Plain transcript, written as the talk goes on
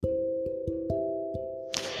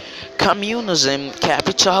Communism,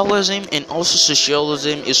 capitalism, and also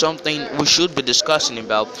socialism is something we should be discussing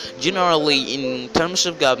about. Generally, in terms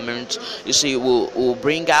of government, you see, we'll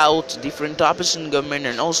bring out different topics in government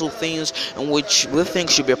and also things in which we think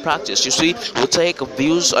should be practiced. You see, we'll take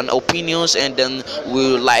views and opinions and then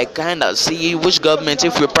we'll like kind of see which government,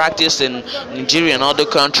 if we practice in Nigeria and other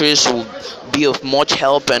countries, will be of much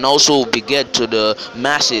help and also be good to the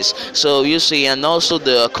masses. So you see, and also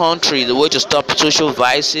the country, the way to stop social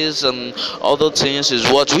vices and other things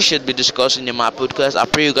is what we should be discussing in my podcast. I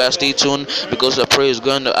pray you guys stay tuned because I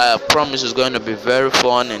promise is going to be very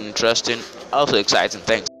fun and interesting, also exciting.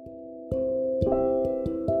 Thanks.